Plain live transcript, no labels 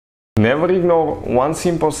Never ignore one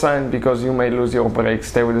simple sign because you may lose your brakes.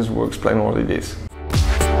 Stay with us, we'll explain what it is.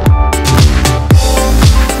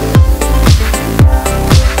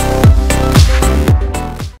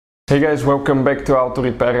 Hey guys, welcome back to Auto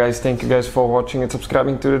Repair guys. Thank you guys for watching and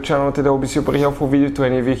subscribing to the channel. Today will be super helpful video to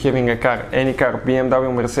any of you having a car, any car,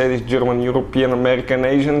 BMW, Mercedes, German, European, American,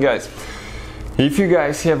 Asian guys. If you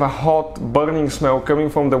guys have a hot burning smell coming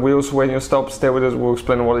from the wheels when you stop, stay with us, we'll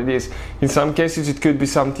explain what it is. In some cases it could be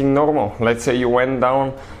something normal. Let's say you went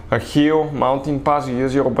down a hill, mountain pass, you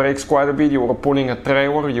use your brakes quite a bit, you were pulling a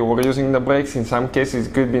trailer, you were using the brakes. In some cases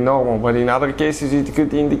it could be normal, but in other cases it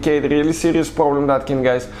could indicate a really serious problem that can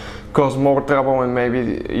guys cause more trouble, and maybe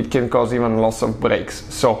it can cause even loss of brakes.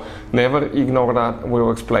 So never ignore that.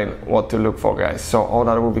 We'll explain what to look for guys. So all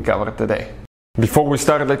that will be covered today. Before we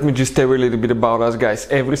start, let me just tell you a little bit about us guys.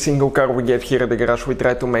 Every single car we get here at the garage, we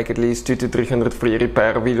try to make at least 200 to 300 free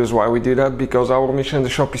repair videos. Why we do that? Because our mission in the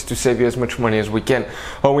shop is to save you as much money as we can.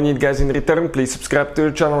 All we need guys in return, please subscribe to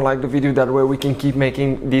the channel, like the video, that way we can keep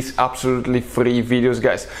making these absolutely free videos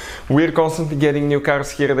guys. We're constantly getting new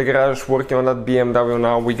cars here at the garage, working on that BMW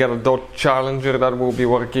now. We got a Dodge Challenger that will be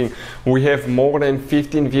working. We have more than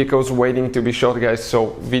 15 vehicles waiting to be shot guys,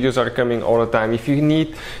 so videos are coming all the time. If you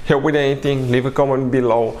need help with anything, leave a comment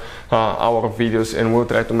below our videos and we'll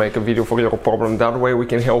try to make a video for your problem. That way we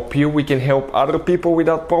can help you, we can help other people with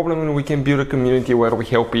that problem, and we can build a community where we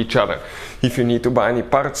help each other. If you need to buy any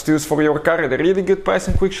parts tools for your car at a really good price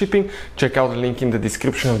and quick shipping, check out the link in the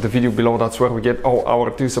description of the video below. That's where we get all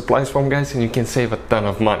our tool supplies from guys, and you can save a ton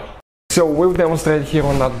of money. So we'll demonstrate here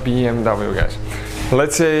on that BMW guys.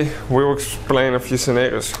 Let's say we'll explain a few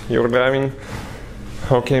scenarios. You're driving,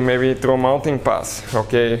 okay, maybe through a mountain pass,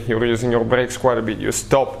 okay, you're using your brakes quite a bit, you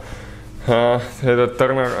stop at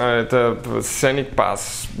a scenic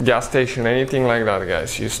pass, gas station, anything like that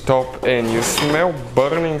guys, you stop and you smell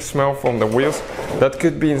burning smell from the wheels. That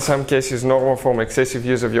could be in some cases normal from excessive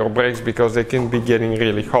use of your brakes because they can be getting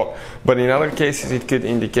really hot, but in other cases it could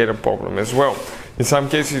indicate a problem as well. In some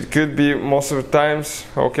cases it could be, most of the times,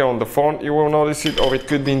 okay, on the front you will notice it, or it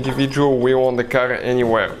could be individual wheel on the car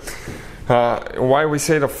anywhere. Why we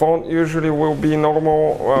say the front usually will be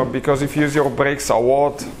normal, because if you use your brakes a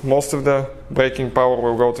lot, most of the braking power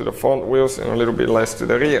will go to the front wheels and a little bit less to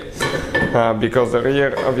the rear, because the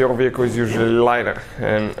rear of your vehicle is usually lighter,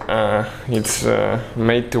 and it's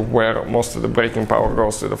made to where most of the braking power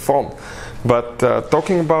goes to the front. But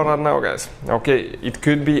talking about that now guys, okay, it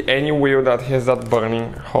could be any wheel that has that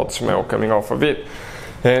burning hot smell coming off of it.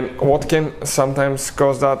 And what can sometimes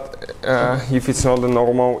cause that, if it's not the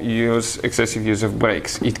normal excessive use of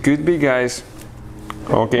brakes? It could be guys,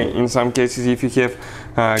 okay, in some cases if you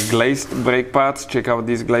have glazed brake pads, check out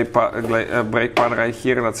this brake pad right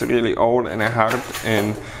here. That's really old and hard,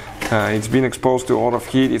 and it's been exposed to a lot of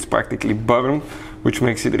heat. It's practically burned, which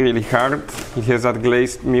makes it really hard. It has that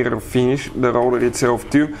glazed mirror finish, the roller itself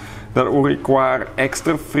too. That will require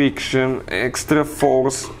extra friction, extra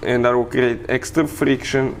force, and that will create extra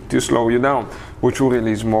friction to slow you down, which will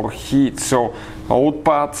release more heat. So old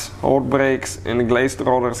pads, old brakes, and glazed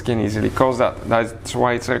rollers can easily cause that. That's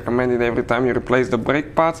why it's recommended every time you replace the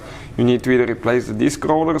brake pads, you need to either replace the disc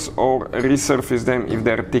rollers or resurface them if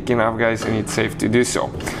they're thick enough guys, and it's safe to do so.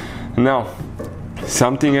 Now,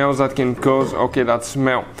 something else that can cause, okay, that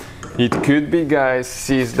smell. It could be guys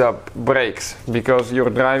seized up brakes, because you're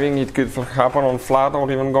driving, it could happen on flat or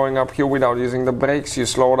even going uphill without using the brakes. You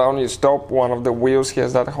slow down, you stop, one of the wheels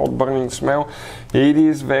has that hot burning smell. It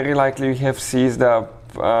is very likely you have seized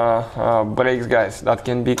up brakes guys. That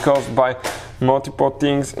can be caused by multiple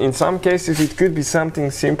things. In some cases it could be something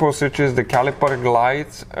simple, such as the caliper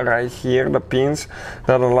glides right here, the pins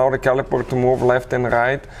that allow the caliper to move left and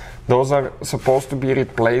right. Those are supposed to be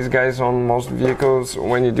replaced guys on most vehicles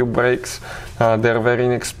when you do brakes. They're very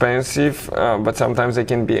inexpensive, but sometimes they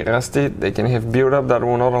can be rusted, they can have buildup that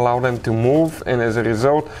will not allow them to move, and as a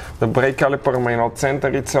result the brake caliper may not center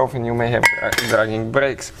itself and you may have dragging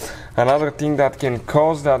brakes. Another thing that can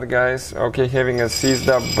cause that guys, okay, having a seized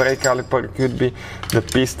up brake caliper, could be the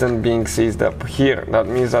piston being seized up here. That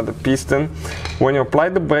means that the piston, when you apply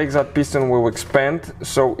the brakes, that piston will expand,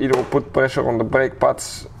 so it will put pressure on the brake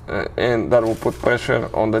pads, and that will put pressure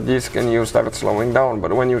on the disc and you start slowing down.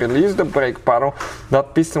 But when you release the brake pedal,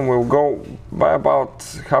 that piston will go by about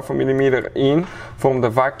 0.5 millimeter in from the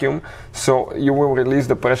vacuum, so you will release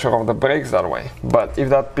the pressure of the brakes that way. But if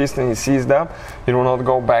that piston is seized up, it will not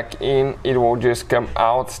go back in, it will just come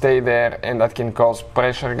out, stay there, and that can cause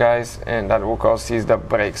pressure guys, and that will cause seized up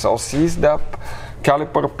brakes. So seized up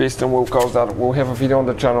caliper piston will cause that. We'll have a video on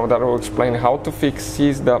the channel that will explain how to fix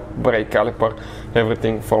seized up brake caliper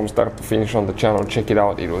everything from start to finish on the channel. Check it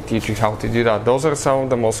out, it will teach you how to do that. Those are some of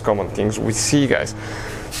the most common things we see, guys.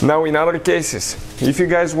 Now in other cases, if you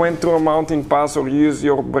guys went through a mountain pass or use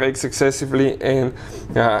your brakes excessively and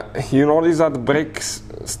you notice that the brakes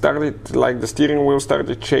started, like the steering wheel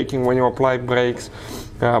started shaking when you apply brakes,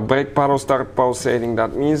 brake paddles start pulsating,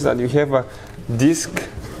 that means that you have a disc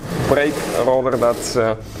brake roller that's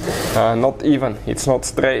not even, it's not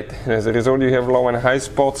straight. And as a result, you have low and high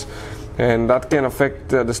spots, and that can affect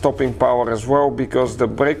the stopping power as well, because the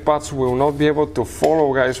brake pads will not be able to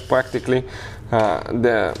follow, guys, practically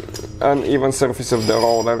the uneven surface of the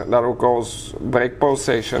roller. That will cause brake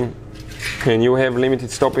pulsation, and you have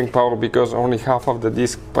limited stopping power because only half of the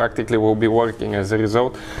disc practically will be working. As a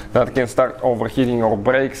result, that can start overheating your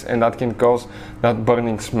brakes, and that can cause that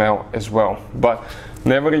burning smell as well. But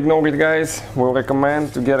never ignore it, guys. We'll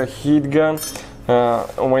recommend to get a heat gun.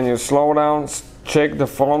 When you slow down, check the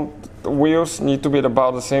front wheels need to be at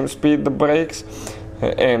about the same speed the brakes,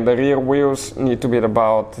 and the rear wheels need to be at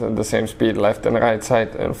about the same speed, left and right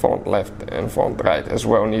side, and front left and front right as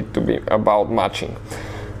well need to be about matching.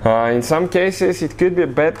 In some cases it could be a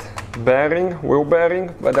bad bearing, wheel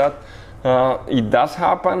bearing, but that it does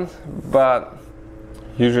happen, but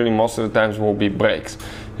usually most of the times will be brakes.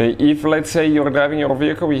 If, let's say, you're driving your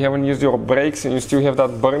vehicle, you haven't used your brakes and you still have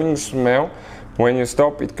that burning smell when you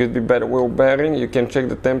stop, it could be bad wheel bearing. You can check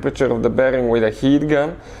the temperature of the bearing with a heat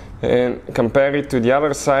gun and compare it to the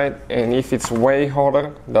other side, and if it's way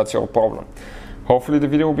hotter, that's your problem. Hopefully the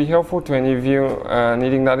video will be helpful to any of you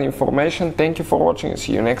needing that information. Thank you for watching and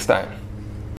see you next time.